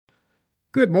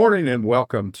Good morning and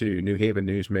welcome to New Haven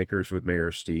Newsmakers with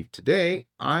Mayor Steve. Today,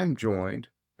 I'm joined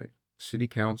by City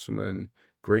Councilman,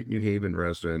 Great New Haven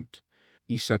resident,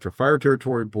 East Central Fire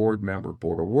Territory Board member,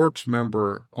 Board of Works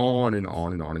member, on and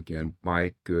on and on again,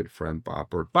 my good friend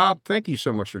Bob Byrd. Bob, thank you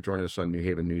so much for joining us on New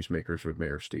Haven Newsmakers with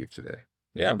Mayor Steve today.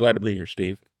 Yeah, I'm glad to be here,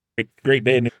 Steve. Great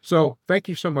day. So thank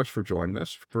you so much for joining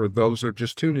us. For those that are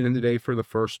just tuning in today for the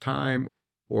first time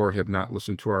or have not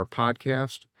listened to our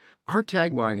podcast, our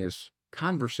tagline is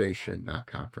conversation, not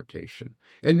confrontation.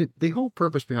 And the whole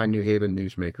purpose behind New Haven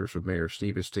Newsmakers with Mayor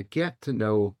Steve is to get to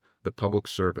know the public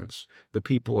servants, the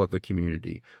people of the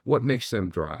community, what makes them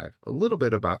drive, a little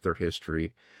bit about their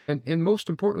history, and most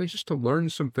importantly, just to learn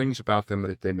some things about them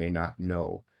that they may not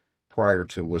know prior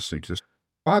to listening to this.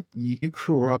 Bob, you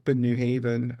grew up in New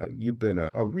Haven. You've been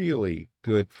a really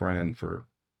good friend for,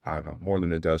 I don't know, more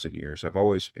than a dozen years. I've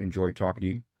always enjoyed talking to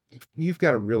you. You've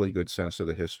got a really good sense of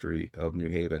the history of New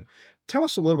Haven. Tell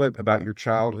us a little bit about your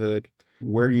childhood,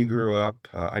 where you grew up.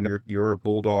 I know you're a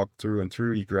Bulldog through and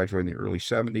through. You graduated in the early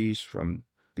 70s from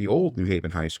the old New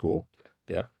Haven High School.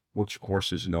 Yeah. Which, of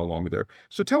course, is no longer there.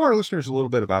 So tell our listeners a little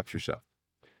bit about yourself.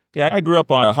 Yeah, I grew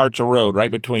up on Hartsel Road,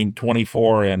 right between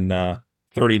 24 and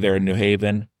 30 there in New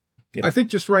Haven. I think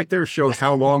just right there shows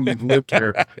how long you've lived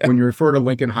here when you refer to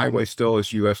Lincoln Highway still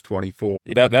as US 24.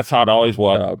 That's how it always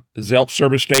was. Zelt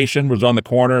service station was on the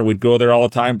corner. We'd go there all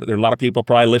the time. But there are a lot of people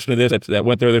probably listening to this that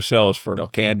went there themselves for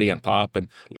candy and pop and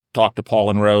talk to Paul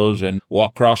and Rose and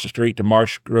walk across the street to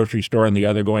Marsh Grocery Store and the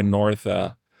other going north.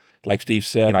 Like Steve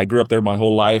said, I grew up there my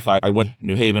whole life. I went to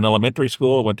New Haven Elementary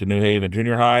School, went to New Haven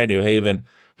Junior High, New Haven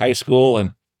High School,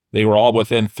 and they were all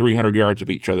within 300 yards of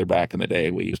each other back in the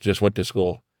day. We just went to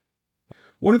school.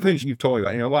 One of the things you've told me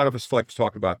about, a lot of us like to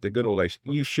talk about the good old days.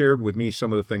 You shared with me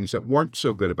some of the things that weren't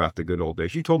so good about the good old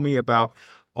days. You told me about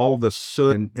all the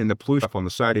soot and the pollution on the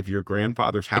side of your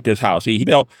grandfather's house. His house. He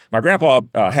built. My grandpa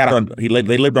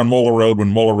they lived on Moeller Road when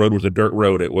Moeller Road was a dirt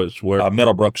road. It was where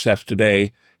Middlebrook sits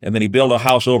today. And then he built a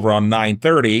house over on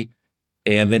 930,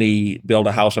 and then he built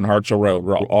a house on Hartsel Road.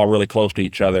 We're all really close to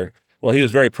each other. Well, he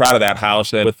was very proud of that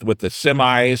house. And with the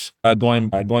semis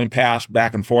going past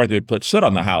back and forth, they'd put soot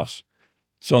on the house.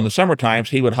 So in the summer times,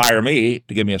 he would hire me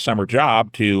to give me a summer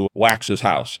job to wax his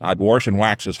house. I'd wash and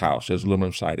wax his house, his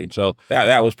aluminum siding. So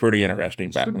that was pretty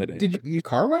interesting back in the day. Did you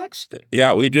car wax?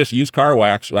 Yeah, we just used car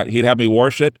wax. He'd have me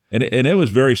wash it, and it was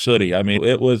very sooty. I mean,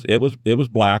 it was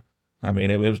black. I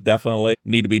mean, it was definitely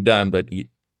need to be done, but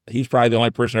he's probably the only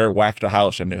person who ever waxed a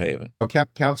house in New Haven.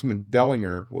 Councilman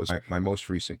Dellinger was my most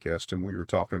recent guest, and we were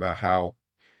talking about how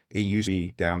it used to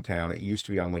be downtown. It used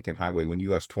to be on Lincoln Highway when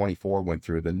US 24 went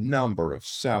through, the number of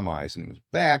semis, and it was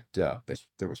backed up.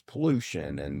 There was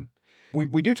pollution, and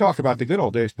we do talk about the good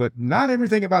old days, but not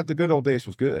everything about the good old days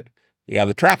was good. Yeah,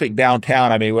 the traffic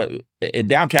downtown, I mean, in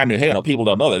downtown New Haven, people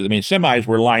don't know that. I mean, semis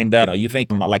were lined up. You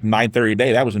think like 9:30 a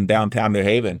day, that was in downtown New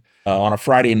Haven. On a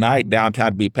Friday night, downtown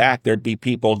would be packed. There'd be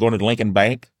people going to the Lincoln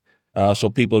Bank. So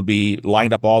people would be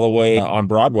lined up all the way on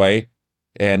Broadway.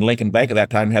 And Lincoln Bank at that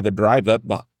time had the drive up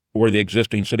where the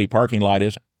existing city parking lot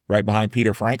is, right behind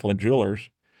Peter Franklin Jewelers.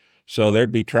 So there'd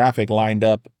be traffic lined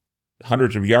up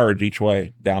hundreds of yards each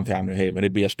way downtown New Haven.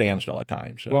 It'd be a standstill at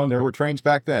times. So. Well, and there were trains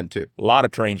back then, too. A lot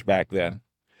of trains back then.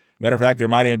 Matter of fact, there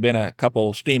might have been a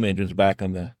couple steam engines back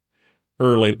in the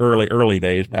early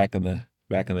days, back in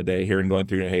the day here and going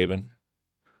through New Haven.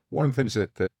 One of the things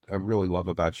that I really love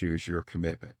about you is your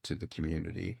commitment to the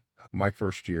community. My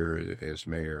first year as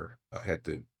mayor, I had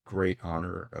the great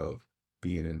honor of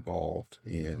being involved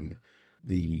in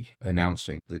the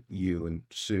announcing that you and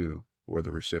Sue were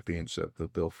the recipients of the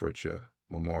Bill Fritcha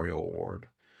Memorial Award.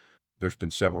 There's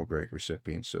been several great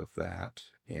recipients of that,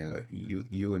 and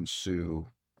you and Sue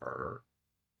are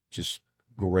just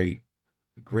great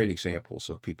examples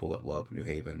of people that love New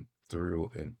Haven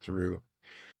through and through.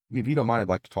 If you don't mind, I'd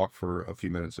like to talk for a few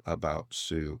minutes about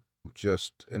Sue.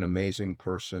 Just an amazing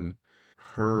person.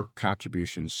 Her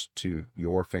contributions to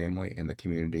your family and the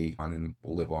community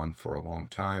will live on for a long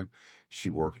time. She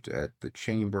worked at the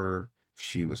chamber.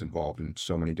 She was involved in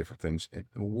so many different things. And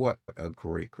what a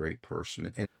great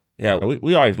person. And yeah,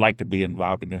 we always like to be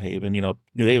involved in New Haven. New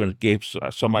Haven gave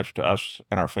so much to us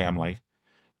and our family.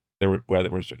 Whether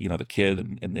it was, the kids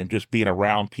and just being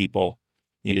around people.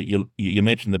 You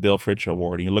mentioned the Bill Fritcha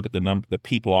Award, and you look at the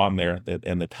people on there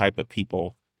and the type of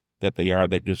people that they are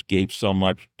that just gave so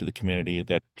much to the community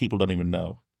that people don't even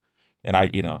know. And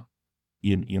you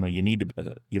need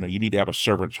to have a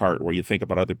servant's heart where you think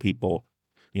about other people,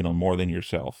 more than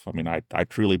yourself. I mean, I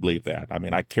truly believe that. I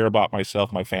mean, I care about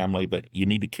myself, my family, but you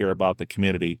need to care about the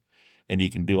community, and you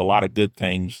can do a lot of good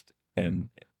things, and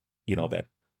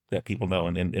that people know.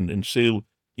 And Sue,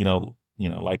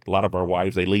 like a lot of our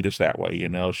wives, they lead us that way.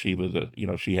 She was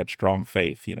she had strong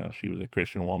faith. She was a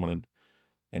Christian woman,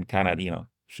 and kind of,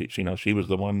 she was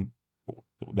the one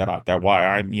that why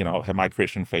I'm, have my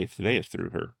Christian faith today is through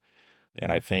her.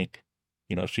 And I think,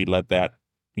 she led that,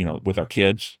 with our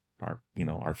kids, our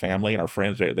family and our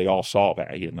friends, they all saw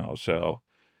that, so,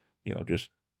 just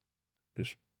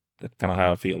that's kind of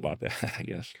how I feel about that, I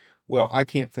guess. Well, I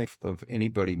can't think of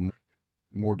anybody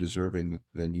more deserving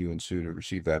than you and Sue to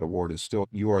receive that award. Is still,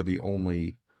 you are the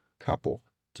only couple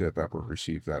to have ever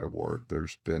received that award.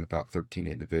 There's been about 13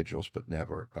 individuals, but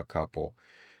never a couple.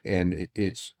 And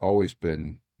it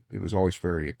was always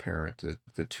very apparent that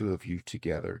the two of you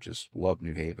together just love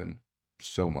New Haven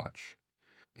so much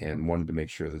and wanted to make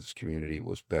sure that this community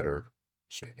was better.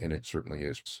 And it certainly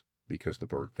is because the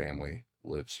Byrd family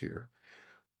lives here.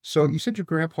 So you said your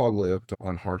grandpa lived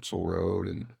on Hartzell Road,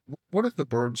 and what are the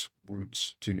Byrd's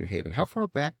roots to New Haven? How far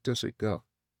back does it go?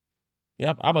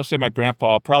 Yeah, I'm gonna say my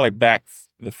grandpa probably back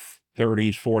the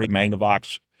 30s, 40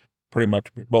 Magnavox, pretty much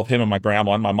both him and my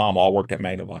grandma and my mom all worked at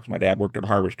Magnavox. My dad worked at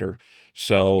Harvester.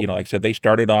 So, like I said, they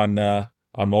started on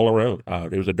Mola Road.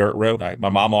 It was a dirt road. My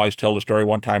mom always told the story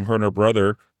one time her and her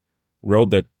brother rode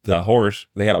the horse.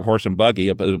 They had a horse and buggy,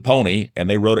 a pony, and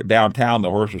they rode it downtown. The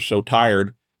horse was so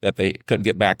tired that they couldn't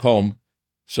get back home.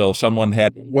 So someone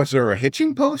had, Was there a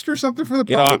hitching post or something for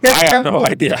the I have no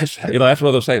idea. That's one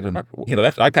of those things. I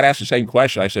kind of asked the same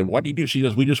question. I said, "What do you do?" She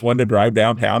says, "We just wanted to drive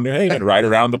downtown New Haven, ride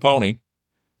around the pony."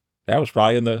 That was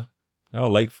probably in the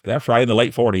that's probably in the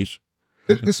late 40s.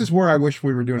 This is where I wish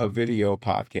we were doing a video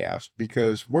podcast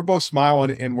because we're both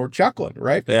smiling and we're chuckling,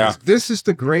 right? Yeah. This is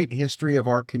the great history of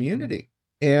our community.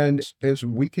 And as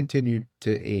we continue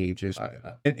to age, and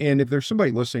if there's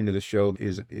somebody listening to the show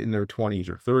is in their 20s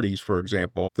or 30s, for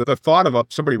example, the thought of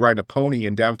somebody riding a pony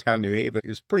in downtown New Haven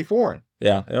is pretty foreign.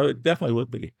 Yeah, it definitely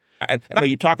would be.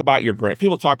 You talk about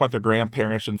people talk about their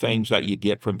grandparents and things that you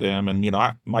get from them, and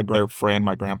my friend,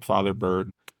 my grandfather Byrd,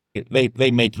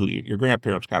 they make who you. Your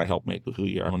grandparents kind of help make who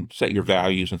you are and set your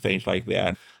values and things like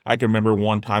that. I can remember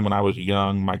one time when I was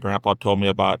young, my grandpa told me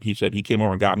about. He said he came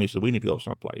over and got me. He said we need to go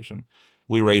someplace, and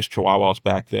we raised Chihuahuas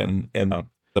back then, and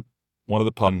one of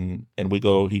the pun, and we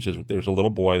go. He says there's a little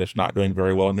boy that's not doing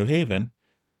very well in New Haven,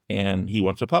 and he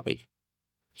wants a puppy.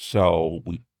 So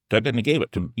we took it and gave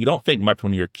it to him. You don't think much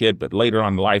when you're a kid, but later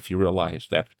on in life you realize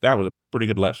that was a pretty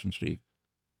good lesson, Steve.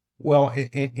 Well,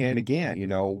 and again,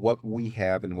 what we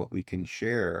have and what we can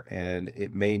share, and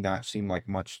it may not seem like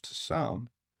much to some,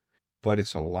 but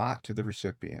it's a lot to the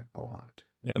recipient, a lot.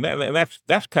 And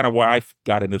that's kind of why I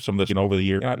got into some of this, over the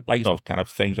years. Like those kind of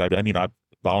things I've done. I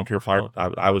volunteer fire.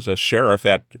 I was a sheriff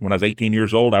when I was 18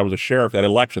 years old. I was a sheriff at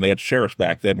election. They had sheriffs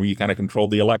back then where you kind of controlled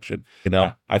the election.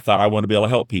 I thought I wanted to be able to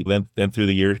help people. Then through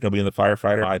the years, being the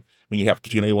firefighter, you have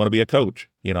to, you want to be a coach.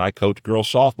 I coached girls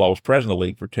softball. I was president of the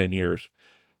league for 10 years.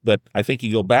 But I think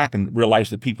you go back and realize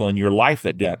the people in your life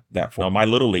that did that for my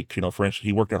little league, for instance,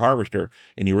 he worked at Harvester,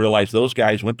 and you realize those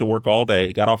guys went to work all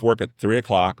day, got off work at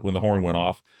 3:00 when the horn went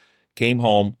off, came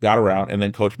home, got around, and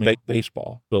then coached me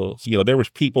baseball. So, there was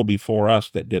people before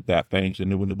us that did that things,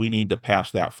 and we need to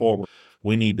pass that forward.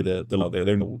 We need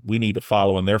we need to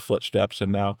follow in their footsteps,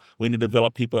 and now we need to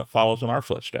develop people that follows in our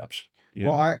footsteps.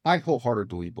 Well, I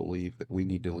wholeheartedly believe that we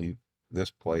need to leave this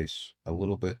place a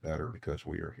little bit better because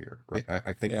we are here, right?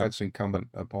 I think that's incumbent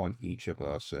upon each of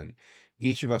us, and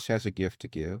each of us has a gift to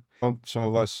give. Some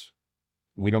of us,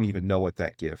 we don't even know what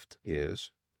that gift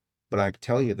is, but I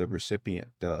tell you, the recipient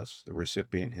does. The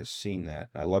recipient has seen that.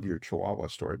 I love your Chihuahua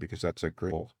story because that's a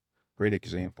great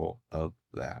example of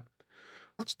that.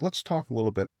 Let's talk a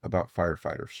little bit about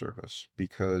firefighter service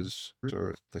because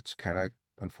that's kind of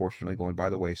unfortunately going by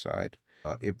the wayside.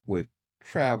 With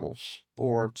travel,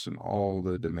 sports, and all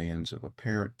the demands of a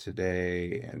parent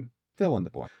today, and fill in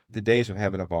the blank. The days of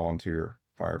having a volunteer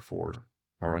fire force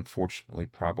are unfortunately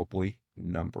probably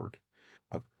numbered.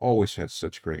 I've always had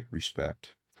such great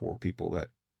respect for people that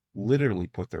literally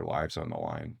put their lives on the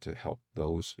line to help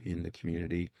those in the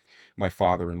community. My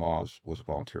father-in-law was a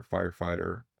volunteer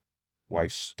firefighter.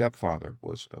 Wife's stepfather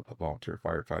was a volunteer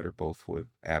firefighter, both with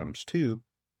Adams 2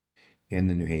 in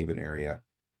the New Haven area.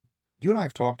 You and I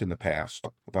have talked in the past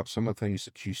about some of the things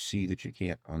that you see that you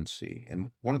can't unsee.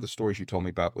 And one of the stories you told me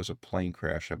about was a plane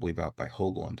crash, I believe, out by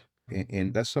Hoagland.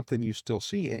 And that's something you still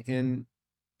see. And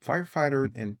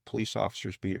firefighter and police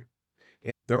officers,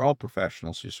 they're all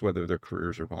professionals, just whether their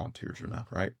careers are volunteers or not,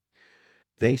 right?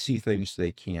 They see things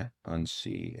they can't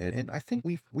unsee. And I think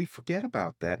we forget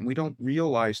about that. And we don't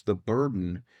realize the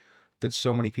burden that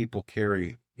so many people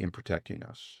carry in protecting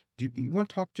us. Do you want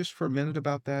to talk just for a minute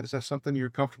about that? Is that something you're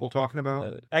comfortable talking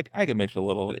about? I can mention a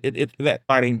little. It's that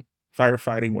fighting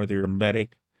firefighting, whether you're a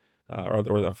medic or a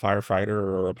firefighter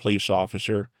or a police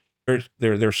officer,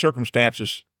 there's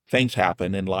circumstances, things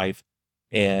happen in life,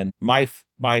 and I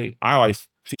always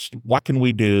think, what can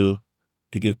we do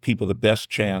to give people the best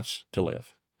chance to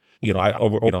live?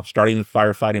 Starting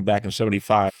firefighting back in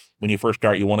 '75, when you first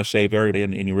start, you want to save everybody,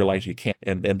 and you realize you can't,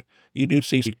 and you do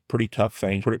see pretty tough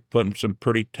things, put in some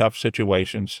pretty tough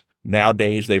situations.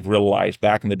 Nowadays, they've realized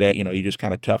back in the day, you just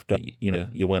kind of toughed up,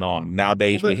 you went on.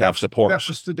 Nowadays, Well, we have support. that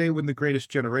was the day when the greatest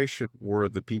generation were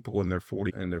the people in their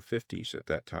 40s and their 50s at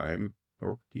that time,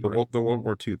 or the World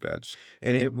War II vets.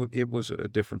 And it was a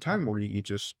different time where you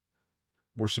just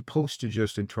were supposed to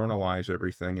just internalize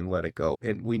everything and let it go.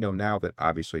 And we know now that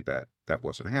obviously that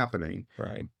wasn't happening,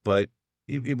 Right. but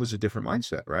it was a different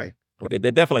mindset, right? It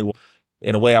definitely,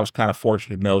 in a way, I was kind of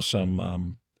fortunate to know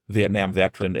some Vietnam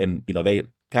veteran, and they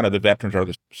kind of the veterans are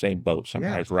the same boat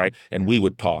sometimes, Yeah. right? And we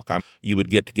would talk. You would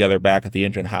get together back at the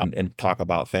engine house and talk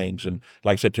about things. And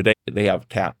like I said, today they have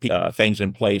things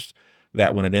in place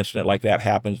that when an incident like that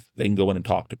happens, they can go in and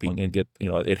talk to people and get,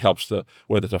 it helps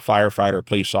whether it's a firefighter or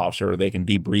police officer, they can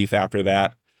debrief after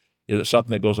that. Is it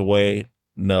something that goes away?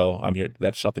 No,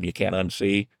 that's something you can't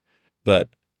unsee. But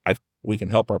we can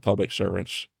help our public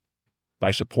servants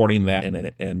by supporting that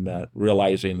and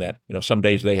realizing that, some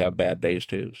days they have bad days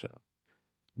too. So.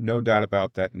 No doubt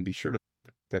about that. And be sure to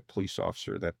that police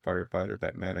officer, that firefighter,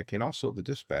 that medic, and also the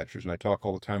dispatchers. And I talk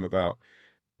all the time about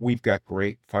we've got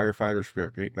great firefighters, we've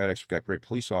got great medics, we've got great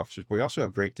police officers, but we also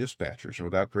have great dispatchers. And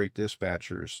without great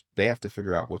dispatchers, they have to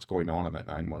figure out what's going on in that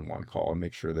 911 call and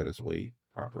make sure that it's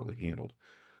properly handled.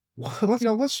 Well,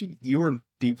 you were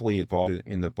deeply involved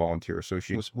in the volunteer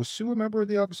association. Was Sue a member of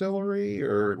the auxiliary,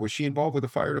 or was she involved with the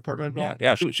fire department?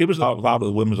 Yeah. She was involved with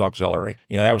the women's auxiliary.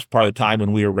 That was part of the time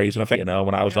when we were raising a family.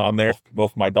 When I was on there,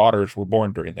 both my daughters were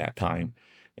born during that time.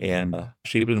 And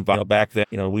she was involved back then.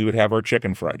 We would have our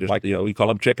chicken fry, just like, we call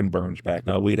them chicken burns back.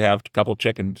 We'd have a couple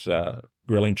chickens,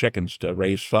 grilling chickens to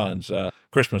raise funds,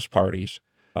 Christmas parties,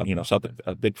 something,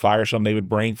 a big fire, something they would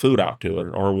bring food out to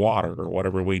it or water or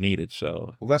whatever we needed.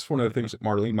 So, well, that's one of the things that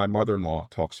Marlene, my mother-in-law,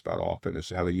 talks about often is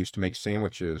how they used to make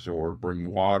sandwiches or bring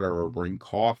water or bring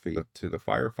coffee to the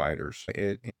firefighters.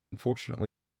 Unfortunately,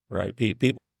 right.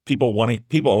 A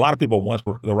lot of people want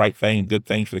the right thing, good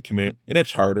things for the community, and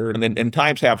it's harder. And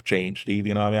times have changed, Steve.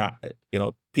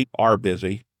 People are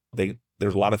busy.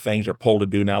 There's a lot of things they're pulled to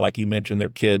do now, like you mentioned, their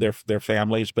kid, their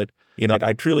families. But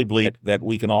I truly believe that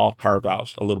we can all carve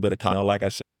out a little bit of time. Like I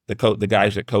said, the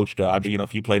guys that coached,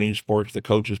 if you played any sports, the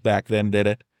coaches back then did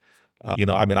it.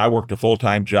 I worked a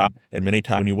full-time job, and many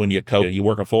times when you coach, you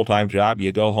work a full-time job,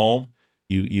 you go home.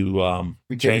 You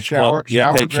change clothes,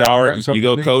 take shower, you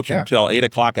go coach until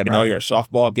 8:00. You're at a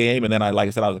softball game, and then like I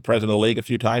said, I was the president of the league a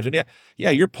few times, and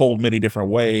you're pulled many different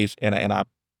ways. And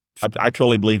I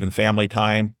truly believe in family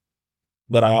time,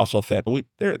 but I also think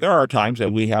there are times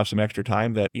that we have some extra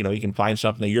time that you can find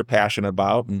something that you're passionate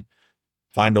about and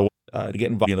find a way to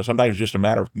get involved. Sometimes it's just a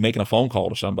matter of making a phone call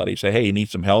to somebody, say, hey, you need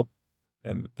some help,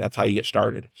 and that's how you get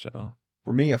started. So.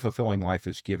 For me, a fulfilling life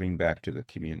is giving back to the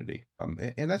community.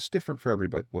 And that's different for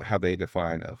everybody, how they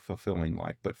define a fulfilling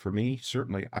life. But for me,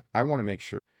 certainly, I want to make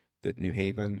sure that New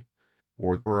Haven,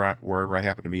 or wherever I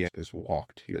happen to be, is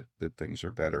walked, that things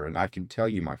are better. And I can tell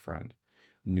you, my friend,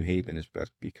 New Haven is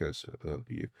best because of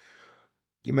you.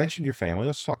 You mentioned your family.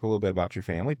 Let's talk a little bit about your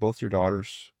family. Both your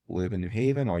daughters live in New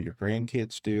Haven. All your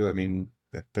grandkids do. I mean,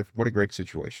 what a great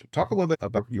situation. Talk a little bit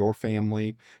about your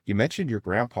family. You mentioned your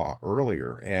grandpa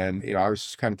earlier, and I was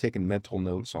just kind of taking mental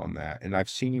notes on that. And I've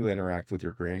seen you interact with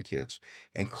your grandkids,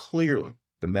 and clearly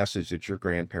the message that your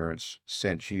grandparents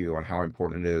sent you on how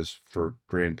important it is for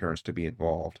grandparents to be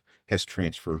involved has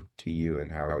transferred to you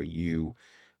and how you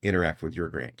interact with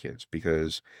your grandkids.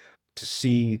 Because to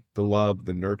see the love,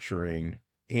 the nurturing,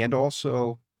 and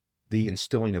also the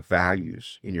instilling of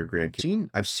values in your grandkids,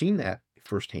 I've seen that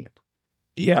firsthand.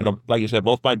 Yeah, like you said,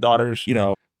 both my daughters,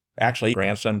 actually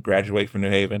grandson graduated from New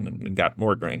Haven and got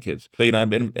more grandkids.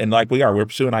 So, and like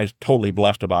Sue and I is totally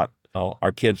blessed about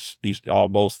our kids. These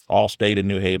all stayed in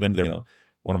New Haven.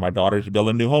 One of my daughters is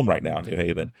building a new home right now in New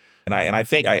Haven. And I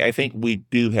think we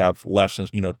do have lessons,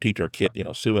 teach our kids.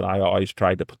 Sue and I always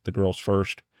tried to put the girls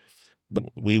first, but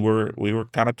we were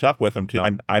kind of tough with them too.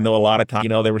 I know a lot of times,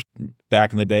 there was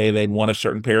back in the day, they'd want a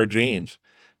certain pair of jeans.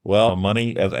 Well,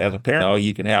 money as a parent,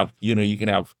 you can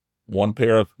have one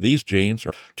pair of these jeans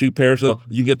or two pairs of,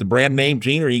 you get the brand name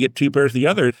jean or you get two pairs of the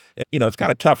other. It's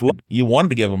kind of tough. You wanted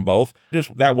to give them both.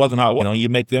 Just that wasn't how it was. You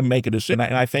make them make a decision.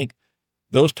 And I think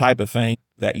those type of things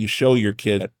that you show your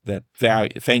kid that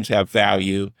value, things have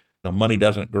value. Money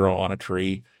doesn't grow on a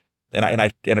tree. And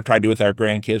I try to do with our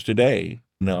grandkids today.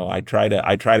 No, I try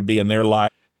to be in their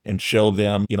life and show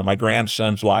them, my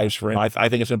grandson's lives for him. I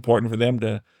think it's important for them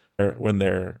to, when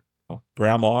their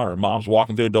grandma or mom's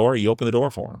walking through the door, you open the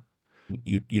door for them.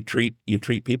 You treat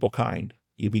people kind.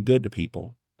 You be good to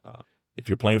people. If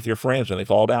you're playing with your friends and they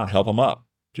fall down, help them up.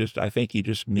 I think you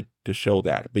just need to show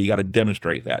that, but you got to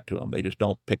demonstrate that to them. They just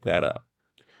don't pick that up.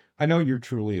 I know you're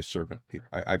truly a servant.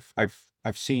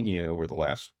 I've seen you over the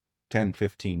last 10,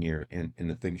 15 years in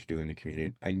the things you do in the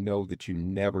community. I know that you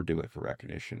never do it for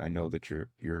recognition. I know that you're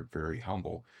very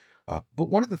humble. But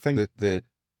one of the things that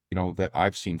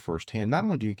I've seen firsthand, not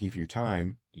only do you give your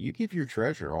time, you give your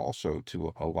treasure also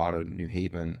to a lot of New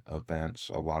Haven events,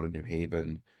 a lot of New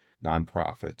Haven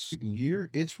nonprofits.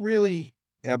 It's really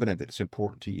evident that it's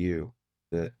important to you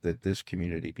that this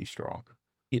community be strong.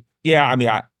 Yeah, I mean,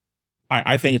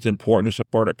 I think it's important to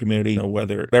support our community,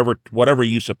 whatever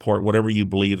you support, whatever you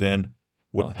believe in,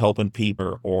 helping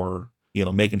people or,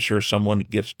 making sure someone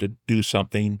gets to do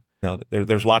something.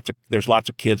 There's lots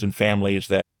of kids and families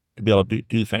that to be able to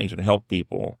do things and help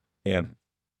people. And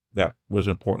that was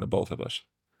important to both of us.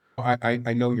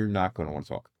 I know you're not going to want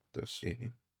to talk about this,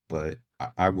 but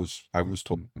I was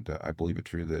told that I believe it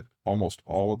true that almost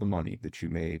all of the money that you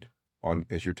made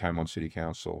as your time on city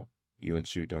council, you and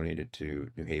Sue donated to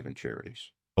New Haven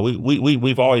charities.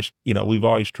 We've always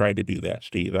tried to do that,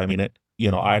 Steve. I mean,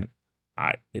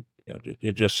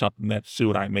 it's just something that Sue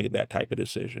and I made that type of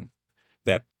decision,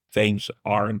 that things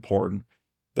are important.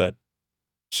 But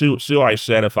Sue always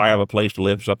said, if I have a place to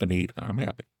live, something to eat, I'm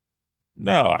happy.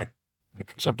 No,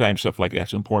 sometimes stuff like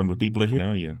that's important with people that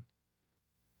you.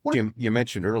 Jim, you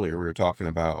mentioned earlier we were talking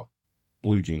about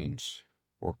blue jeans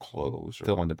or clothes,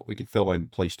 or we could fill in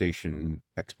PlayStation,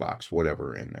 Xbox,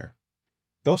 whatever in there.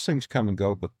 Those things come and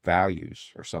go, but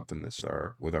values are something that's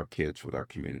with our kids, with our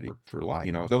community for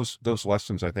life. Those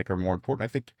lessons I think are more important.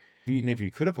 I think even if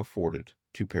you could have afforded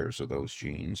 2 pairs of those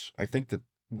jeans, I think that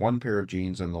 1 pair of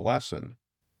jeans and the lesson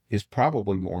is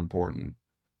probably more important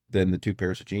than the 2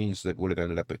 pairs of jeans that would have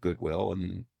ended up at Goodwill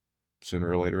and sooner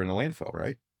or later in a landfill,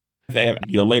 right?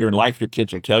 Later in life, your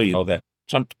kids will tell you that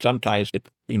sometimes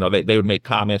they would make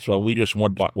comments. Well, we just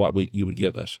want what you would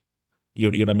give us. You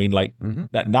know what I mean? Like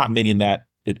that, not meaning that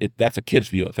that's a kid's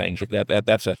view of things.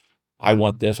 That's I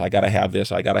want this. I got to have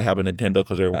this. I got to have a Nintendo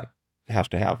because everyone has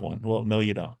to have one. Well, no,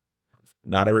 you don't.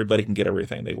 Not everybody can get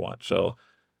everything they want. So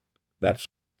that's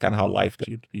kind of how life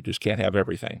goes. You just can't have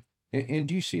everything. And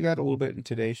do you see that a little bit in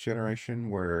today's generation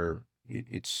where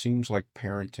it seems like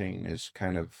parenting is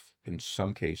kind of, in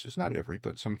some cases, not every,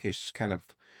 but some cases kind of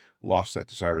lost that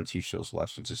desire to teach those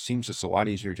lessons. It seems it's a lot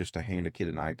easier just to hand a kid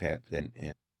an iPad and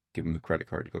give them the credit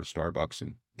card to go to Starbucks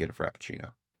and get a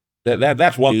Frappuccino.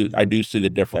 That's what I do see the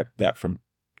difference that from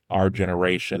our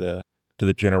generation to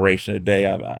the generation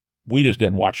today. We just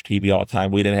didn't watch TV all the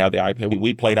time. We didn't have the iPad.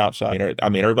 We played outside. I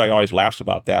mean, everybody always laughs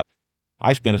about that.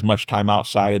 I spent as much time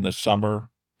outside in the summer,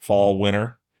 fall,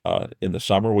 winter. In the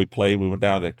summer, we went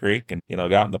down to the creek and,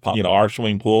 got in the pond. Our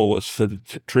swimming pool was the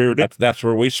Trier Ditch. That's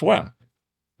where we swim.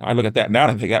 I look at that now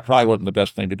and think that probably wasn't the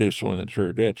best thing to do, swim in the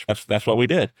Trier Ditch. That's what we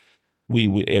did.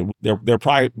 There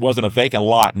probably wasn't a vacant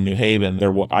lot in New Haven.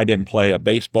 I didn't play a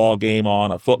baseball game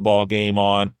on, a football game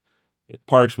on. At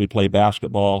parks, we played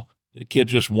basketball. The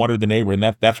kids just wandered the neighborhood,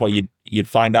 and that's why you'd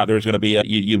find out there's going to be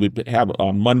you would have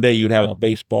on Monday you'd have a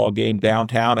baseball game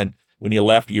downtown, and when you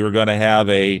left you were going to have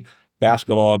a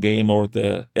basketball game over at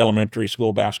the elementary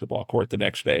school basketball court the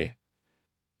next day.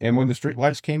 And when the street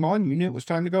lights came on, you knew it was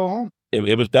time to go home.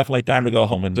 It was definitely time to go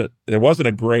home, and there wasn't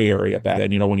a gray area back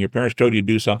then. When your parents told you to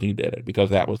do something, you did it because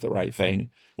that was the right thing.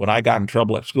 When I got in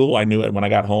trouble at school, I knew it. When I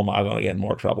got home, I was going to get in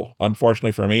more trouble.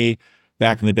 Unfortunately for me,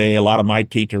 back in the day, a lot of my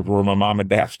teachers were my mom and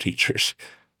dad's teachers.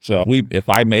 So if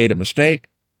I made a mistake,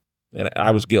 and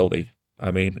I was guilty.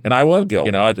 I mean, and I was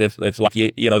guilty. It's like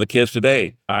the kids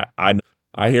today.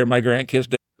 I hear my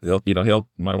grandkids.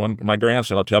 My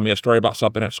grandson will tell me a story about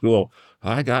something at school.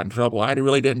 I got in trouble. I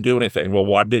really didn't do anything. Well,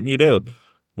 what didn't you do?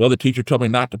 Well, the teacher told me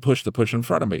not to push the person in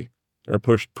front of me.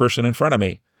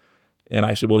 And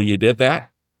I said, well, you did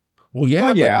that? Well,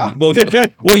 yeah. Well, yeah.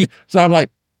 So I'm like,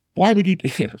 why would you?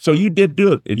 So you did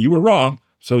do it, and you were wrong.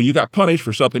 So you got punished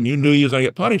for something you knew you was going to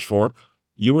get punished for.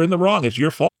 You were in the wrong. It's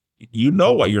your fault. You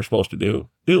know what you're supposed to do.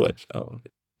 Do it. So.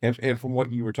 And from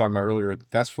what you were talking about earlier,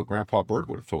 that's what Grandpa Byrd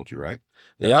would have told you, right?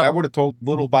 Yeah. I would have told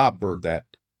little Bob Byrd that.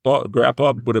 Well,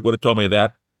 Grandpa would have told me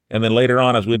that. And then later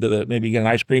on, as we did maybe get an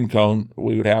ice cream cone,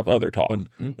 we would have other talk. And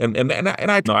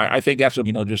I think that's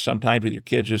just sometimes with your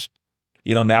kids, just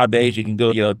nowadays you can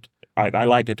go. I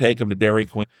like to take them to Dairy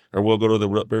Queen, or we'll go to the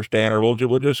root beer stand, or we'll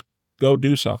just go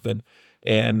do something.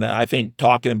 And I think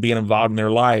talking and being involved in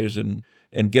their lives and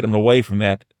and get them away from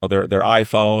that, their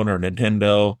iPhone or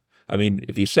Nintendo. I mean,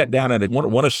 if you sat down and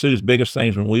one of Sue's biggest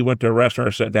things when we went to a restaurant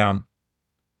or sat down,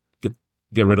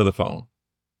 get rid of the phone.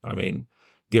 I mean,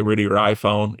 get rid of your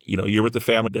iPhone. You're with the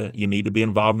family. You need to be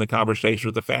involved in the conversation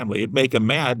with the family. It'd make them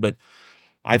mad, but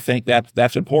I think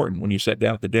that's important when you sit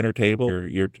down at the dinner table.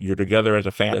 You're together as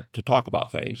a family to talk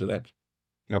about things. So that's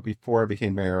Before I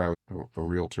became mayor, I was a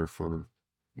realtor for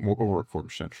over a quarter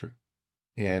century.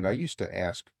 And I used to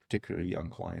ask particularly young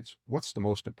clients, what's the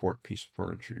most important piece of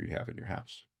furniture you have in your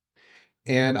house?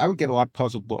 And I would get a lot of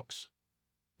puzzled looks.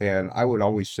 And I would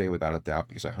always say without a doubt,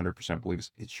 because I 100% believe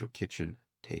it's your kitchen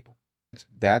table.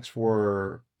 That's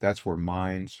where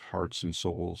minds, hearts, and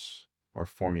souls are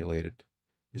formulated,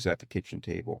 is at the kitchen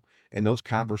table. And those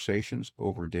conversations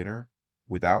over dinner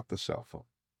without the cell phone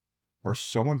are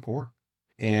so important.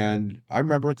 And I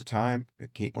remember at the time,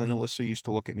 Caitlin and Alyssa used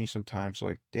to look at me sometimes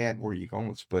like, Dad, where are you going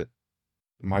with this? But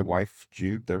my wife,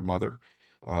 Jude, their mother,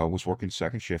 was working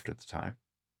second shift at the time.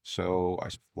 So I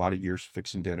spent a lot of years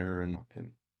fixing dinner and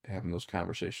having those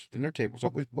conversations at dinner tables.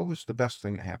 What was the best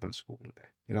thing that happened in school today?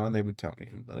 And they would tell me.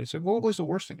 And they said, well, what was the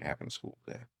worst thing that happened in school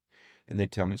today? And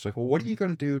they'd tell me, it's like, well, what are you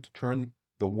going to do to turn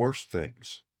the worst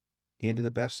things into the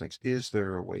best things? Is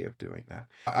there a way of doing that?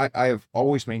 I have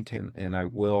always maintained, and I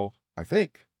will, I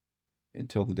think,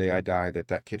 until the day I die,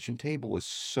 that kitchen table is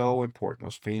so important.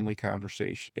 Those family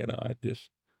conversations. I just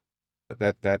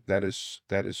that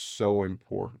is so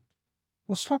important.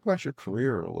 Let's talk about your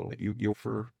career a little bit. You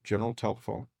for General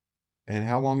Telephone, and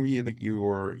how long were you that you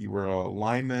were a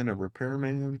lineman, a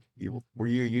repairman? Were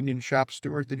you a union shop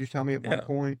steward? Did you tell me at one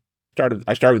point?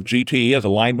 I started with GTE as a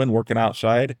lineman working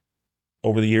outside.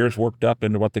 Over the years, worked up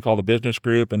into what they call the business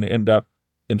group, and ended up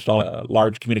installing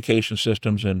large communication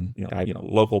systems in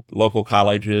local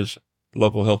colleges,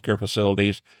 local healthcare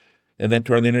facilities. And then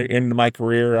toward the end of my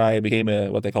career, I became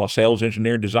what they call a sales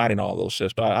engineer, designing all those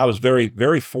systems. I was very,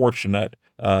 very fortunate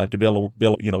to be able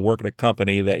to work at a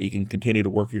company that you can continue to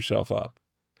work yourself up.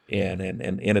 And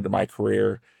ended my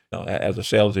career as a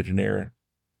sales engineer.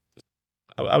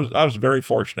 I was very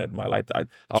fortunate in my life.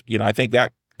 I think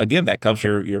that again that comes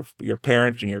from your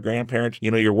parents and your grandparents.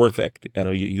 Your work ethic.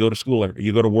 You go to school, or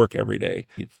you go to work every day.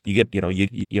 You get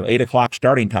 8 o'clock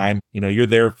starting time. You're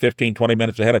there 15, 20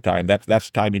 minutes ahead of time. That's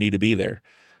the time you need to be there.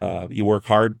 You work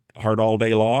hard all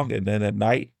day long, and then at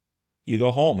night you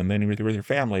go home, and then you're with your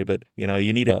family. But you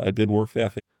need a good work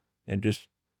ethic, and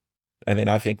then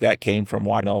I think that came from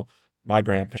my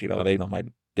grandparents. My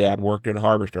dad worked at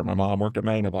Harvester, my mom worked at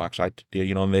Magnavox.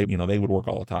 And they would work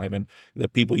all the time. And the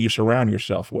people you surround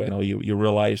yourself with, you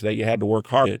realize that you had to work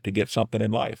hard to get something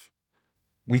in life.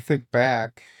 We think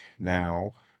back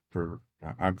now.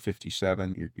 I'm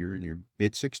 57. You're in your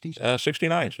mid 60s.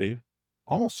 69, Steve.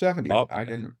 Almost 70. Oh,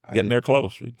 getting there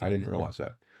close. I didn't realize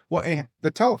that. Well,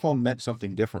 the telephone meant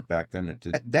something different back then.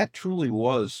 That truly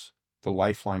was the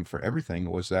lifeline for everything.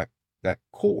 Was that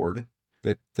cord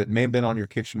that may have been on your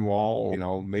kitchen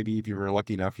wall, maybe if you were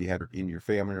lucky enough you had it in your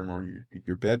family room or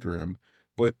your bedroom.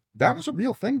 But that was a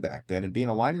real thing back then. And being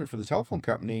a lineman for the telephone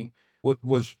company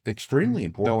was extremely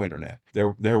important. No internet.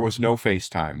 There was no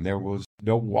FaceTime. There was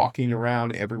no walking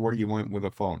around everywhere you went with a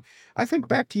phone. I think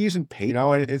back to using pay.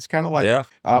 It's kind of like,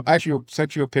 actually, I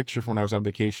sent you a picture from when I was on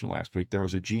vacation last week. There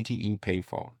was a GTE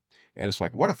payphone. And it's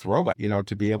like, what a throwback,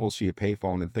 to be able to see a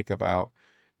payphone and think about.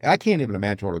 I can't even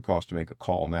imagine what it would cost to make a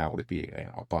call now. Would it be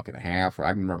 $1.50? Or I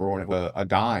remember when it was a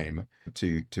dime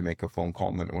to make a phone call,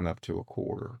 and then it went up to a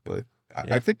quarter. But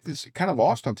I think this is kind of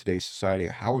lost on today's society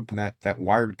how important that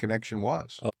wired connection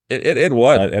was. It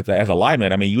was as a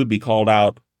lineman. I mean, you would be called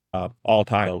out all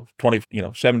time,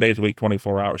 7 days a week,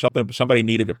 24 hours. Somebody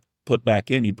needed to put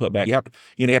back in, you'd put back. You have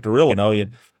to really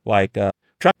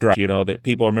truck drive. That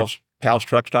people are. Pal's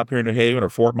truck stop here in New Haven or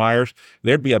Fort Myers,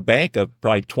 there'd be a bank of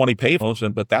probably 20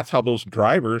 payphones, but that's how those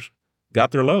drivers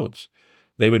got their loads.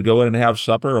 They would go in and have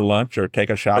supper or lunch or take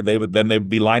a shower. They'd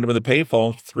be lined up with the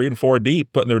payphones 3 and 4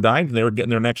 deep, putting their dimes, and they were getting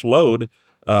their next load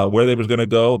where they was going to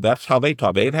go. That's how they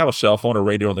talk. They didn't have a cell phone or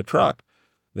radio in the truck.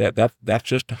 That's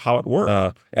just how it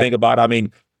worked. Think about,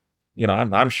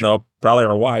 I'm sure probably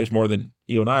our wives more than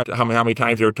you and I, how many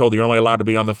times they were told you're only allowed to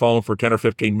be on the phone for 10 or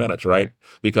 15 minutes, right?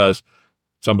 Because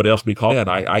somebody else would be called in.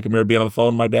 I can remember being on the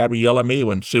phone. My dad would yell at me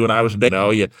when Sue and I was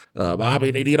dating. Bobby,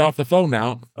 you need to get off the phone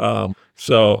now.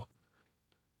 So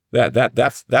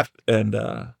that's and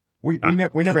we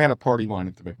never had a party line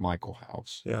at the McMichael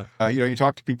house. Yeah. You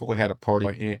talk to people that had a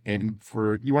party, and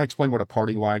you want to explain what a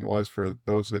party line was for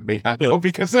those that may not know,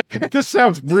 because this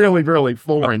sounds really, really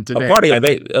foreign today.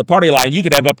 A party line, you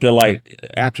could have up to like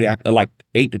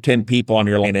 8 to 10 people on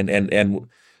your line, and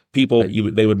people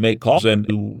they would make calls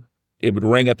and it would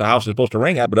ring at the house it's supposed to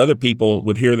ring at, but other people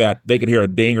would hear that, they could hear a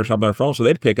ding or something on their phone, so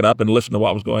they'd pick it up and listen to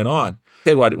what was going on.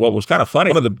 Tell you what was kind of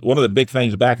funny, one of the big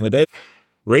things back in the day,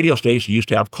 radio stations used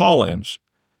to have call-ins.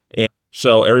 And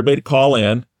so everybody would call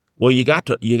in. Well,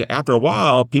 after a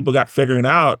while, people got figuring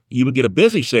out you would get a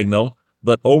busy signal,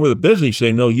 but over the busy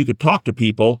signal, you could talk to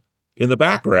people in the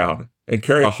background and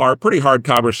carry a pretty hard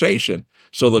conversation.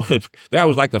 So that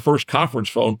was like the first conference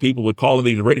phone. People would call in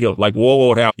these radios, like whoa,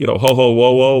 would have, ho, ho,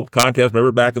 whoa, whoa contest.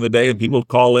 Remember back in the day, and people would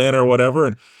call in or whatever,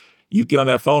 and you get on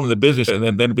that phone in the business, and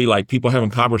then it'd be like people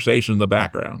having conversations in the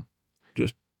background.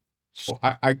 Just. Well,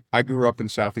 I grew up in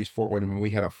Southeast Fort Wayne, and we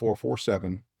had a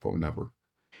 447 phone number.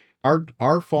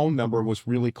 Our phone number was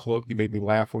really close. You made me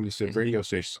laugh when you said radio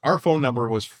stations. Our phone number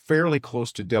was fairly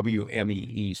close to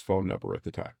WMEE's phone number at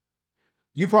the time.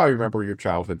 You probably remember your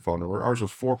childhood phone number. Ours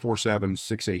was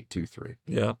 447-6823.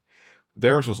 Yeah.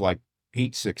 Theirs was like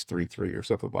 8633 or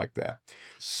something like that.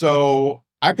 So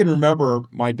I can remember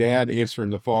my dad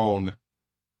answering the phone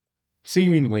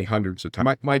seemingly hundreds of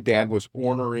times. My dad was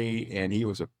ornery, and he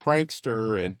was a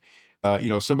prankster, and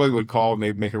somebody would call and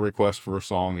they'd make a request for a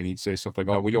song, and he'd say something,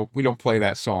 oh, we don't play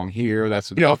that song here.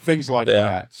 That's, things like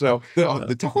that. So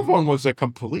the telephone was a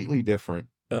completely different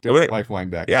lifeline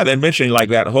back. Yeah, then mentioning like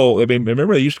that whole,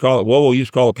 remember they used to call it,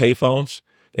 used to call it payphones.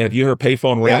 And if you heard a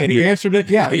payphone ring, you answered it.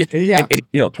 Yeah.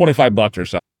 $25 or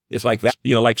something. It's like that,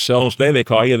 like cell phones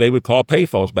today, they would call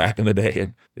payphones back in the day.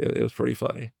 And it was pretty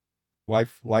funny.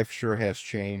 Life sure has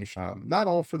changed. Not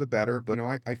all for the better, but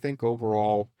I think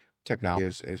overall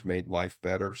technology has made life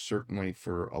better, certainly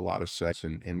for a lot of sets,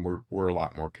 and we're a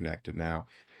lot more connected now.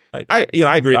 I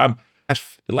agree.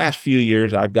 The last few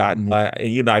years I've gotten,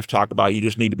 and I've talked about, you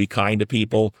just need to be kind to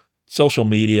people. Social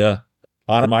media,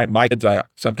 on my kids,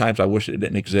 sometimes I wish it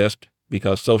didn't exist,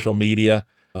 because social media,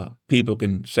 people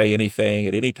can say anything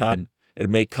at any time and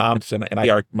make comments, and I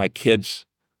are my kids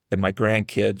and my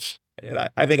grandkids. And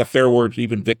I think a fair word's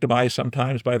even victimized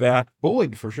sometimes by that.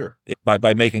 Bullied, for sure.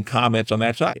 By making comments on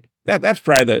that side. That's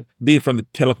probably being from the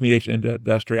telecommunication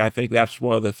industry, I think that's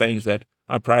one of the things that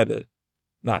I'm probably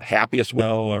not happiest with,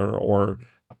 or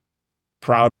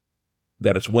proud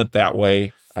that it's went that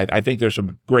way. I think there's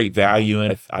some great value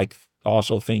in it. I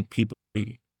also think people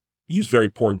use very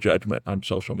poor judgment on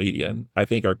social media. And I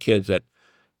think our kids at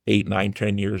 8, 9,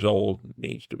 10 years old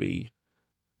needs to be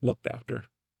looked after.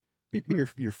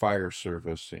 Your fire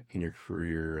service and your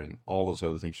career and all those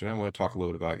other things. And I want to talk a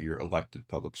little bit about your elected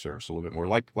public service a little bit more.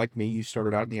 Like me, you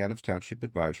started out in the Adams Township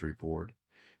Advisory Board,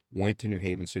 went to New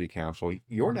Haven City Council.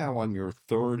 You're now on your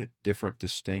third different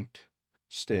distinct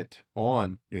stint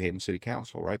on New Haven City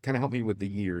Council, right? Kind of help me with the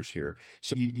years here.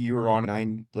 So you were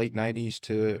on late 90s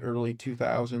to early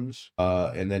 2000s,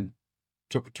 and then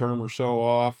took a term or so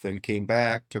off, then came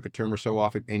back, took a term or so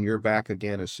off, and you're back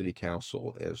again as city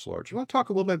council as large. You want to talk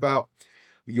a little bit about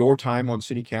your time on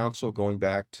city council, going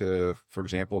back to, for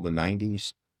example, the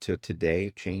 90s to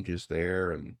today, changes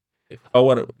there? And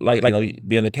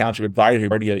being the township advisory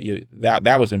board,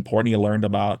 that was important. You learned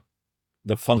about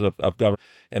the funds of government.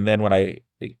 And then when I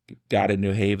got in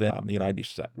New Haven, I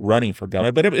just running for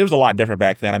government, but it was a lot different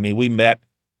back then. I mean, we met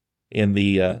in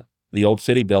the old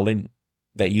city building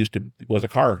that was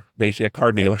basically a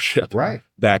car dealership. Right.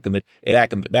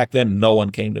 Back then, no one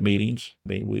came to meetings. I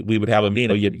mean, we would have a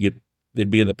meeting, they'd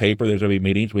be in the paper, there's going to be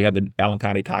meetings. We had the Allen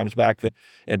County Times back then,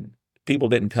 and people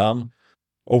didn't come.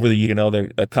 Over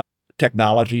the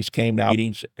technologies came now,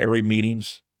 meetings, every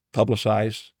meeting's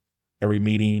publicized. Every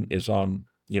meeting is on,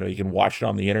 you can watch it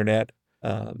on the internet,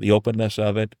 the openness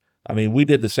of it. I mean, we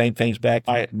did the same things back.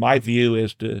 My view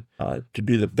is to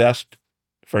do the best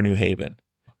for New Haven.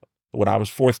 When I was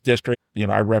 4th District,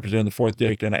 I represented the 4th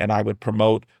District, and I would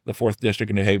promote the 4th District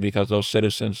in New Haven because those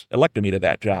citizens elected me to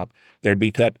that job. There'd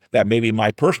be that maybe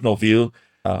my personal view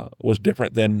was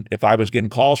different than if I was getting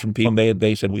calls from people.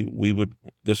 They said we would,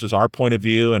 this is our point of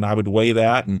view, and I would weigh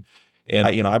that, and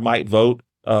I might vote.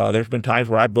 There's been times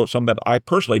where I'd vote something that I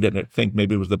personally didn't think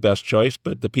maybe was the best choice,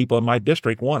 but the people in my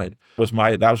district wanted.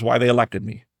 That was why they elected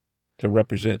me, to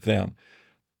represent them.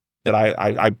 That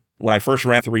I when I first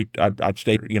ran I'd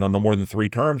stay, no more than 3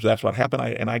 terms. That's what happened.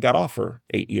 I got off for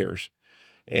 8 years.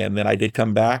 And then I did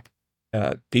come back.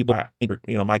 People,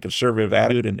 my conservative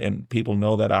attitude, and people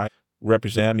know that I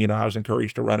represent, I was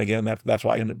encouraged to run again. That's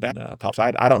why I ended up top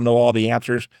side. I don't know all the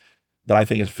answers, but I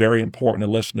think it's very important to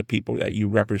listen to people that you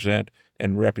represent,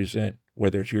 and represent,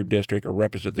 whether it's your district or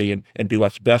represent and do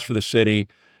what's best for the city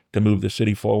to move the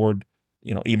city forward.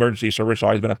 Emergency service has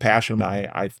always been a passion.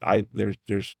 I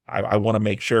want to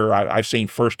make sure I've seen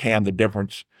firsthand the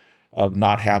difference of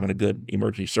not having a good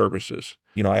emergency services.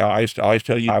 I always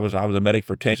tell you, I was a medic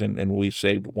for 10 years, and we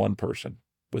saved one person.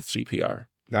 with CPR.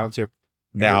 Now it's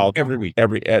Now every week,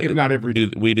 if not every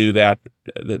day. we do that.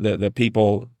 The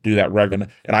people do that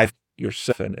regularly, and I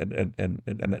yourself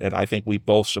and I think we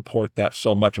both support that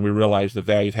so much, and we realize the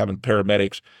value of having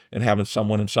paramedics and having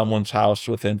someone in someone's house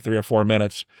within 3 or 4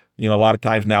 minutes. A lot of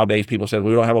times nowadays people say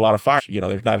we don't have a lot of fires.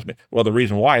 There's not as many. Well, the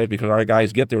reason why is because our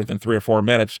guys get there within 3 or 4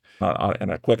 minutes in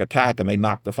a quick attack, and they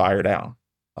knock the fire down.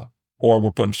 Or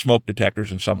we're putting smoke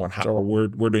detectors in someone's house, or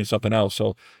we're doing something else.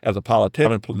 So as a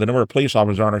politician, the number of police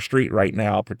officers on our street right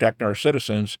now protecting our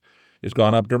citizens has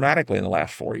gone up dramatically in the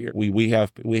last 4 years. We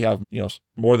have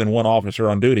more than one officer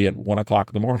on duty at 1 o'clock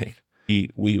in the morning.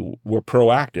 We're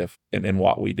proactive in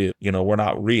what we do. We're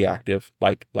not reactive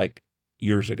like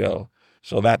years ago.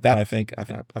 So that I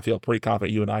feel pretty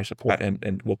confident you and I support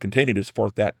and will continue to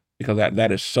support that, because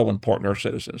that is so important to our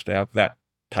citizens to have that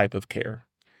type of care.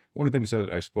 One of the things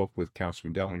that I spoke with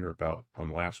Councilman Dellinger about on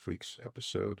last week's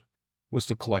episode was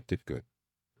the collective good.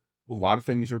 A lot of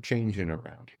things are changing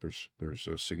around. There's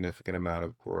a significant amount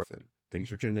of growth, and things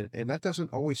are changing, and that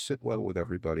doesn't always sit well with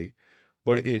everybody.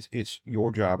 But it's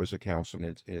your job as a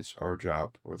councilman. It's our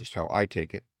job, or at least how I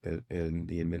take it in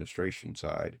the administration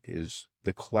side, is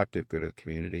the collective good of the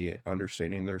community,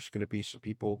 understanding there's going to be some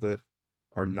people that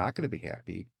are not going to be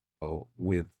happy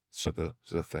with some of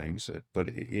the things, but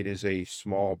it is a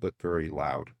small but very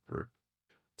loud group.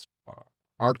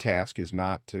 Our task is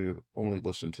not to only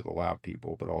listen to the loud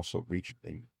people, but also reach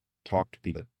and talk to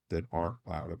people that aren't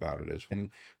loud about it, and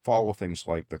follow things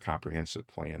like the comprehensive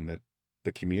plan that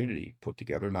the community put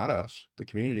together, not us, the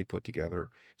community put together,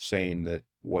 saying that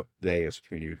what they as a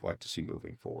community would like to see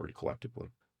moving forward collectively.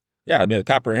 Yeah, the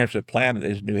comprehensive plan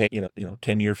is new,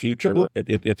 10-year future.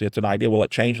 It's an idea. Will it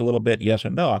change a little bit? Yes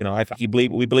and no. I think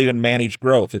we believe in managed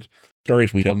growth. It's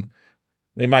stories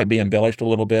they might be embellished a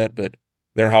little bit, but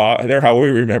they're how we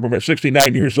remember them. At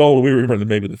 69 years old, we remember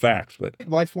maybe the facts. But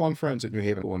lifelong friends at New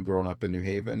Haven, one growing up in New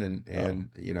Haven, and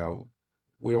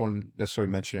we don't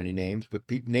necessarily mention any names, but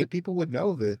people would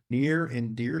know that near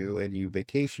and dear to you, and you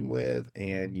vacation with,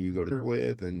 and you go to dinner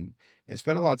with, and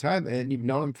spend a lot of time, and you've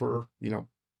known them for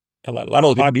a lot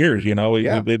of odd years.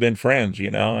 We've been friends.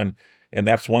 And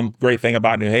that's one great thing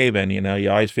about New Haven.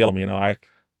 You always feel them.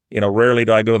 Rarely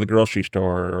do I go to the grocery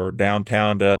store or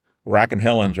downtown to Rack and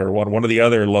Helen's or one of the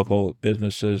other local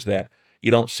businesses that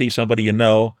you don't see somebody and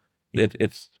I do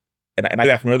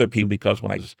that from other people, because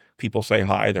when people say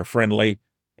hi, they're friendly,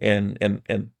 and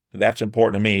that's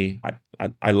important to me.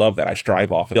 I love that. I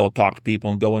strive off it. They'll talk to people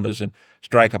and go into this and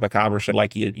strike up a conversation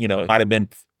like it might have been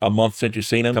a month since you've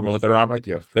seen them. They put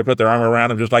their arm around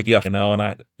them just like you.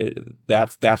 And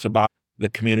that's about the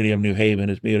community of New Haven,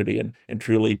 is community and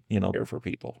truly care for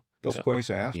people. Those places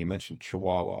I asked, you mentioned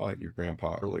Chihuahua and your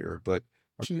grandpa earlier, but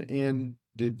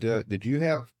did you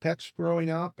have pets growing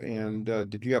up, and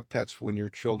did you have pets when your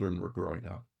children were growing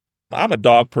up? I'm a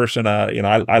dog person.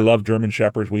 I love German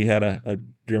Shepherds. We had a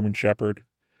German Shepherd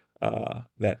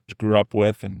that grew up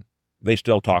with, and they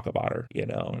still talk about her,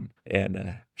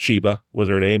 and Sheba was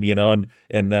her name,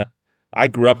 and I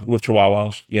grew up with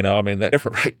Chihuahuas, they're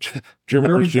different, right?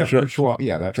 German Shepherd, Chihuahua,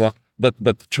 yeah, that's right. But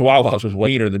Chihuahuas was way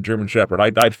meaner than German Shepherd.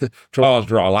 Chihuahuas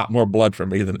draw a lot more blood from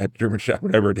me than that German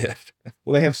Shepherd ever did.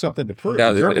 Well, they have something to prove.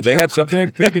 Yeah, they had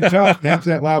something. They can tell. They have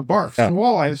that loud bark. Yeah.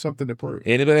 Chihuahua has something to prove.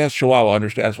 Anybody that has Chihuahua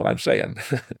understands what I'm saying.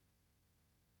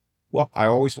 Well, I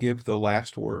always give the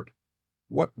last word.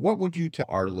 What would you tell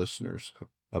our listeners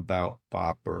about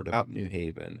Bob Byrd, about New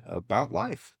Haven, about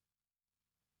life?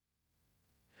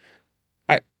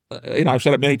 I've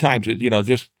said it many times,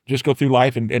 just go through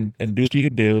life and do what you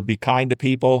can do. Be kind to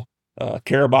people,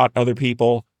 care about other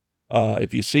people.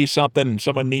 If you see something and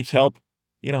someone needs help,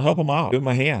 help them out, give them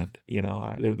a hand.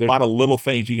 There's a lot of little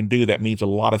things you can do that means a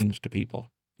lot of things to people.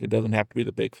 It doesn't have to be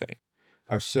the big thing.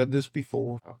 I've said this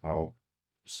before. I'll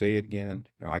say it again.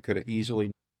 I could have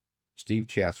easily, Steve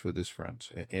chats with his friends,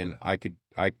 and I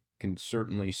can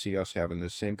certainly see us having the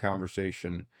same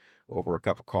conversation over a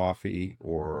cup of coffee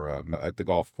or at the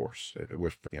golf course. It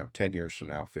was 10 years from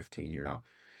now, 15 years now.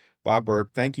 Bob Byrd,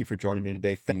 thank you for joining me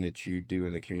today. Thing that you do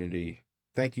in the community.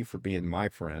 Thank you for being my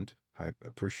friend. I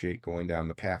appreciate going down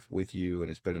the path with you, and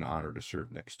it's been an honor to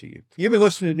serve next to you. You've been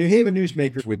listening to New Haven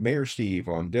Newsmakers with Mayor Steve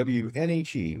on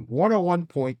WNHE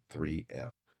 101.3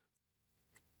 F.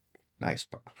 Nice,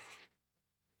 Bob.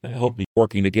 I hope we're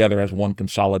working together as one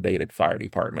consolidated fire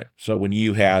department. So when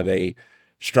you have a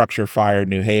structure fire in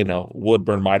New Haven,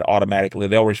 Woodburn might automatically,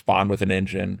 they'll respond with an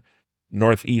engine.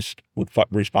 Northeast would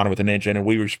respond with an engine, and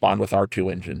we respond with our 2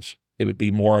 engines. It would be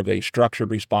more of a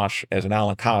structured response as an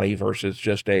Allen County versus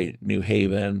just a New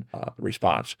Haven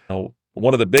response.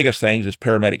 One of the biggest things is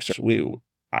paramedics.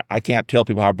 I can't tell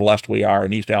people how blessed we are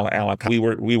in East Allen.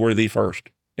 We were the first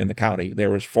in the county. There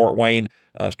was Fort Wayne,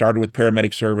 started with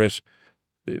paramedic service,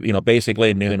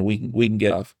 basically, and we can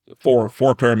get four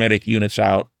paramedic units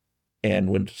out, and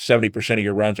when 70% of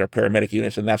your runs are paramedic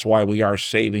units, and that's why we are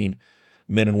saving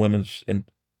men and women's and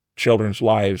children's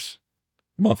lives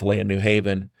monthly in New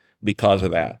Haven because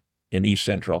of that in East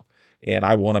Central. And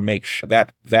I want to make sure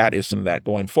that is some of that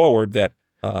going forward, that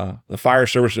the fire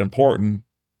service is important,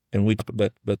 and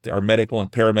but our medical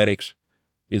and paramedics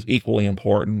is equally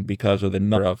important because of the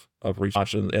number of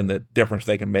responses and the difference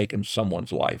they can make in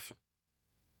someone's life.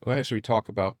 Well, as we talk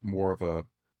about more of a,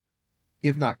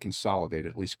 if not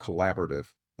consolidated, at least collaborative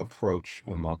approach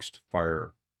amongst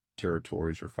fire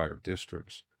territories or fire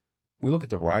districts, we look at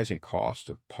the rising cost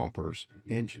of pumpers,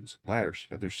 engines, ladders.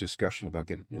 There's discussion about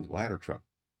getting a new ladder truck,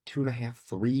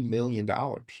 $2.5–3 million,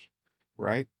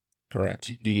 right?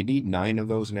 Correct. Do you need 9 of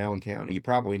those now in town? You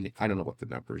probably need, I don't know what the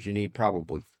number is. You need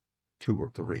probably 2 or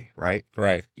 3, right?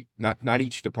 Right. Not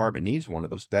each department needs one of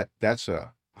those. That's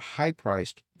a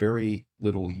high-priced, very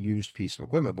little used piece of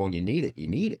equipment. But when you need it, you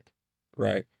need it.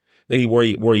 Right.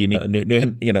 Where you need in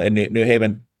New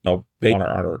Haven, based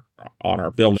on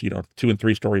our buildings, 2 and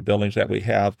 3 story buildings that we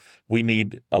have, we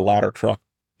need a ladder truck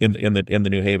in the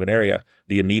New Haven area.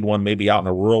 Do you need one maybe out in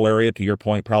a rural area? To your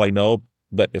point, probably no.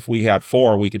 But if we had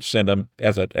 4, we could send them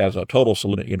as a total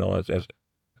solution, as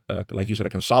like you said, a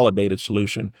consolidated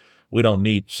solution. We don't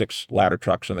need 6 ladder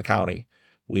trucks in the county.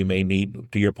 We may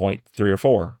need, to your point, 3 or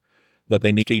 4, but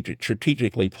they need to be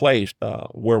strategically placed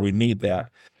where we need that.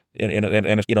 And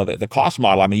the cost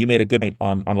model. I mean, you made a good point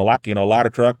on the ladder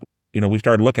truck. We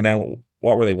started looking at,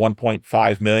 what were they,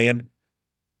 1.5 million.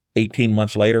 18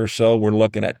 months later or so, we're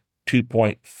looking at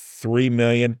 2.3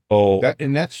 million. Oh,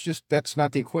 that's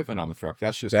not the equipment on the truck.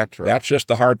 That's just that truck. That's just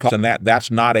the hard cost, and that's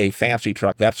not a fancy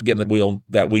truck. That's getting the wheel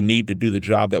that we need to do the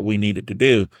job that we need it to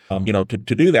do. To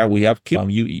do that, we have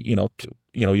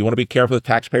you want to be careful with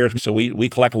taxpayers. So we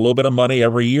collect a little bit of money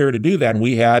every year to do that, and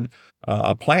we had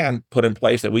a plan put in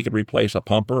place that we could replace a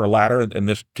pumper, a ladder, in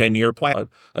this 10-year plan.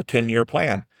 A 10-year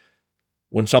plan.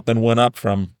 When something went up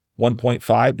from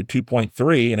 1.5 to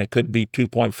 2.3, and it could be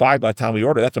 2.5 by the time we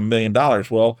order, that's $1 million.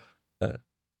 Well,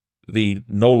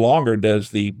 no longer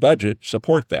does the budget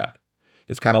support that.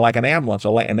 It's kind of like an ambulance.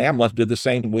 An ambulance did the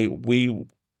same. We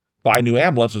buy new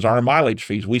ambulances on our mileage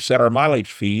fees. We set our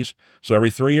mileage fees, so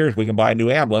every 3 years we can buy a new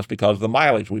ambulance because of the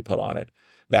mileage we put on it.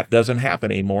 That doesn't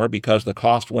happen anymore because the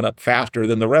cost went up faster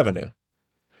than the revenue.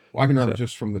 Well, I can remember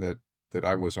just from that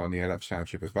I was on the Adams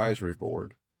Township Advisory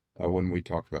Board. When we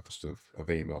talked about the stuff of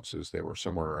ambulances, they were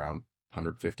somewhere around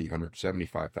 $150,000,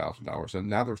 $175,000, and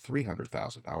now they're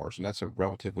 $300,000, and that's a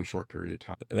relatively short period of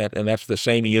time. And that's the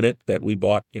same unit that we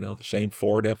bought, the same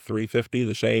Ford F-350,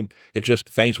 the same. It just,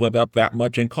 things went up that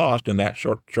much in cost in that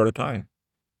short of time.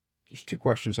 There's 2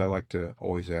 questions I like to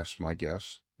always ask my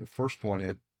guests. The first one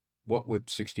is, what would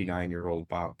 69-year-old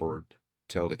Bob Byrd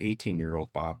tell the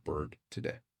 18-year-old Bob Byrd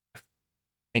today? I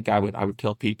think I would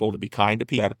tell people to be kind to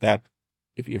people. That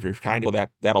if you're kind to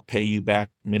that'll pay you back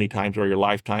many times over your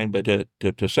lifetime. But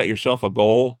to set yourself a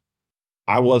goal,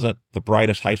 I wasn't the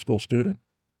brightest high school student.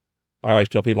 I always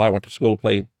tell people I went to school to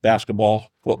play basketball,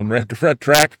 and ran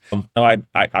track.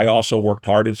 I also worked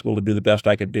hard in school to do the best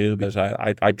I could do, because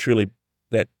I truly,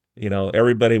 that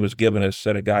everybody was given a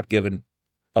set of God-given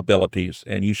abilities,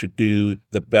 and you should do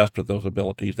the best with those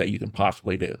abilities that you can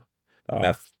possibly do.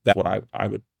 That's what I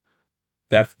would.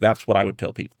 That's what I would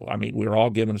tell people. I mean, we're all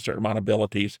given a certain amount of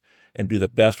abilities, and do the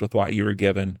best with what you were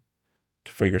given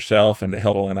for yourself and to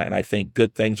help. And I think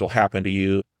good things will happen to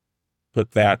you.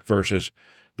 Put that versus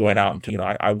going out and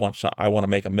I want to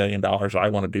make $1 million. I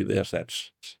want to do this.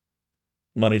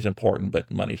 Money's important, but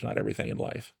money's not everything in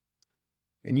life.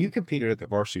 And you competed at the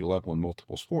varsity level in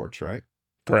multiple sports, right?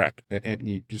 Correct. And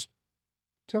you just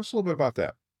tell us a little bit about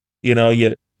that.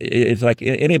 It's like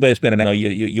anybody's been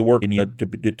you work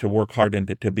to work hard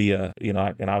and to be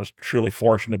and I was truly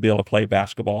fortunate to be able to play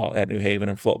basketball at New Haven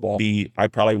and football. I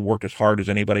probably worked as hard as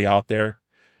anybody out there.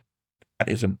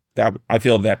 I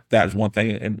feel that is one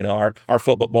thing. And our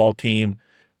football team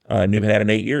New Haven had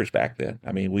 8 years back then.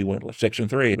 I mean, we went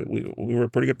 6-3. We were a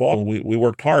pretty good ball. We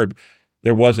worked hard.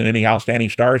 There wasn't any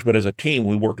outstanding stars, but as a team,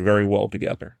 we worked very well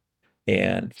together.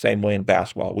 And same way in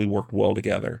basketball, we worked well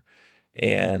together.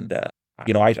 And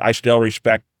I still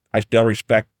respect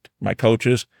my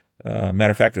coaches.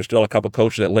 Matter of fact, there's still a couple of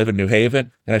coaches that live in New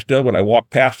Haven, and when I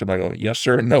walk past them, I go, "Yes,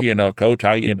 sir, no, coach,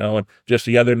 how And just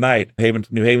the other night,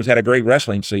 New Haven's had a great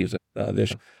wrestling season.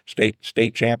 This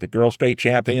state champion, girls state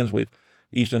champions. We've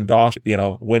Easton Dawson,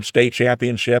 win state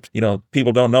championships.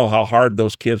 People don't know how hard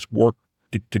those kids work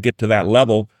to get to that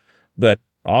level, but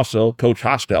Also, Coach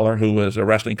Hosteller, who was a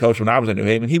wrestling coach when I was in New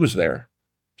Haven, he was there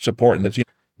supporting this.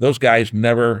 Those guys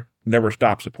never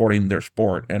stop supporting their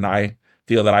sport, and I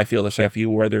feel the same. If you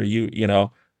whether you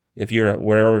know if you're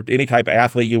where any type of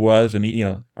athlete you was,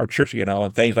 and our church,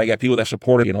 and things like that, people that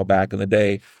supported back in the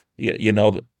day,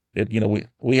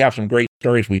 we have some great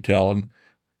stories we tell, and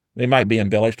they might be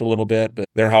embellished a little bit, but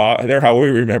they're how we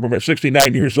remember them. At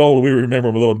 69 years old, we remember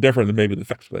them a little different than maybe the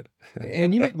facts. But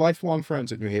And you make lifelong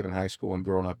friends at New Haven High School and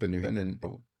growing up in New Haven.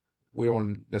 And we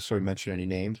don't necessarily mention any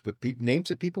names, but names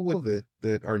that people will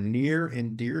that are near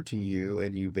and dear to you,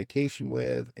 and you vacation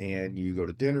with, and you go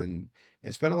to dinner and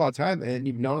spend a lot of time, and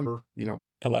you've known them for.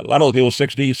 a lot of people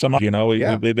 60 some, Yeah.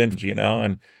 we've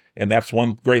been, and that's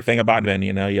one great thing about it.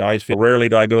 You always feel rarely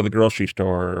do I go to the grocery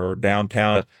store or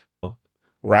downtown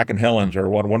Rack and Helens or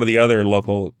one of the other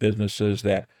local businesses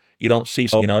that you don't see.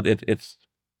 So, it's,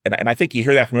 and I think you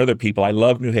hear that from other people. I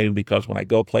love New Haven because when I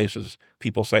go places,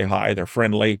 people say hi, they're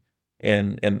friendly,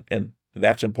 and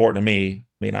that's important to me.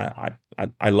 I mean,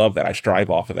 I love that. I strive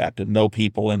off of that, to know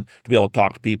people and to be able to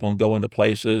talk to people and go into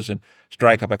places and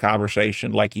strike up a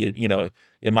conversation. Like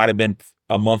it might have been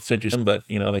a month since you, but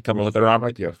they come with their arm,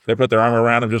 Yeah. they put their arm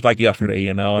around them just like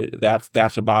yesterday.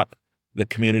 That's about the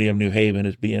community of New Haven,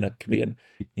 is being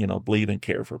believe and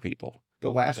care for people. The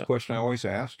last question I always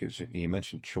ask is, you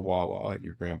mentioned Chihuahua and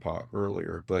your grandpa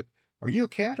earlier, but are you a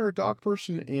cat or a dog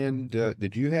person? And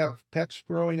did you have pets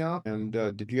growing up? And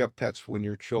did you have pets when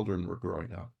your children were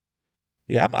growing up?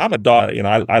 Yeah, I'm a dog.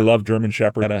 I love German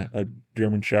Shepherd. I had a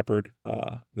German Shepherd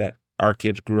that our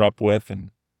kids grew up with,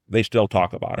 and they still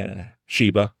talk about it.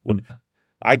 Sheba. When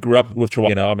I grew up with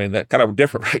Chihuahua, I mean, that kind of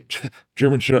different, right?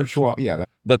 German Shepherd. Chihuahua, yeah.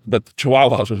 But the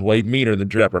Chihuahuas was way meaner than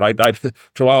Shepherd.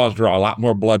 Chihuahuas draw a lot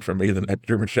more blood from me than that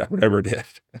German Shepherd ever did.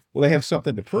 Well, they have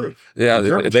something to prove. Yeah,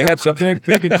 they had something.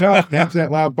 Big and tough and has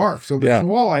that loud bark. So the Yeah.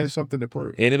 Chihuahua has something to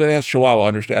prove. Anybody that has Chihuahua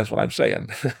understands what I'm saying.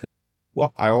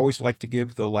 Well, I always like to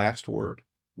give the last word.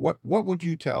 What would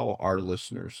you tell our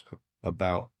listeners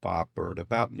about Bob Byrd,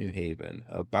 about New Haven,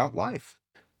 about life?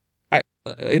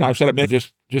 I've said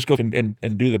it, just go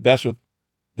and do the best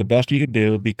you can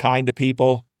do. Be kind to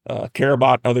people, care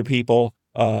about other people.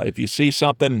 If you see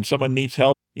something and someone needs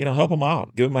help, help them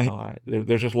out. Give them a hand.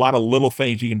 There's just a lot of little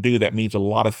things you can do that means a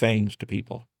lot of things to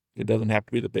people. It doesn't have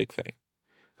to be the big thing.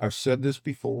 I've said this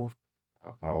before.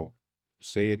 I'll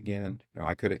say it again.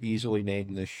 I could have easily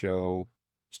named this show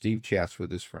Steve Chats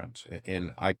with His Friends.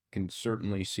 And I can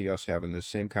certainly see us having the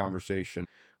same conversation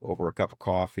over a cup of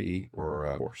coffee or,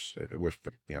 of course,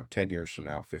 10 years from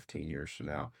now, 15 years from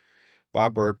now.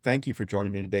 Bob Byrd, thank you for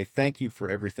joining me today. Thank you for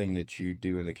everything that you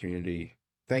do in the community.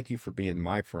 Thank you for being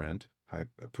my friend. I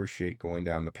appreciate going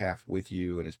down the path with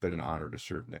you, and it's been an honor to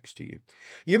serve next to you.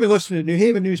 You've been listening to New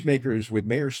Haven Newsmakers with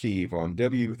Mayor Steve on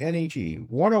WNHE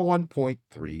 101.3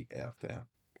 FM.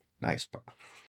 Nice, Bob.